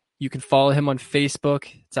 you can follow him on Facebook.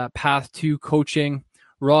 It's at Path2 Coaching.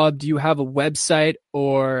 Rob, do you have a website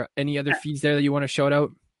or any other feeds there that you want to shout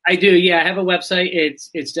out? I do. Yeah, I have a website. It's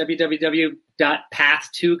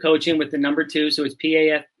www.path2coaching with the number 2. So it's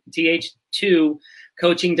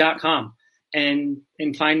PATH2coaching.com and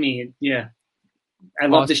find me. Yeah. I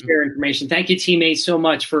love to share information. Thank you, teammates, so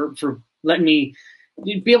much for letting me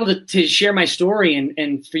be able to share my story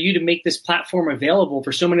and for you to make this platform available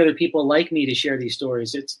for so many other people like me to share these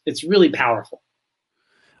stories. It's really powerful.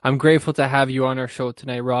 I'm grateful to have you on our show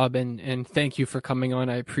tonight, Rob, and thank you for coming on.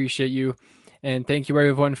 I appreciate you. And thank you,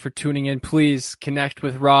 everyone, for tuning in. Please connect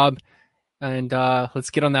with Rob, and let's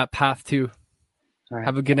get on that path too. All right.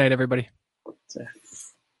 Have a good night, everybody.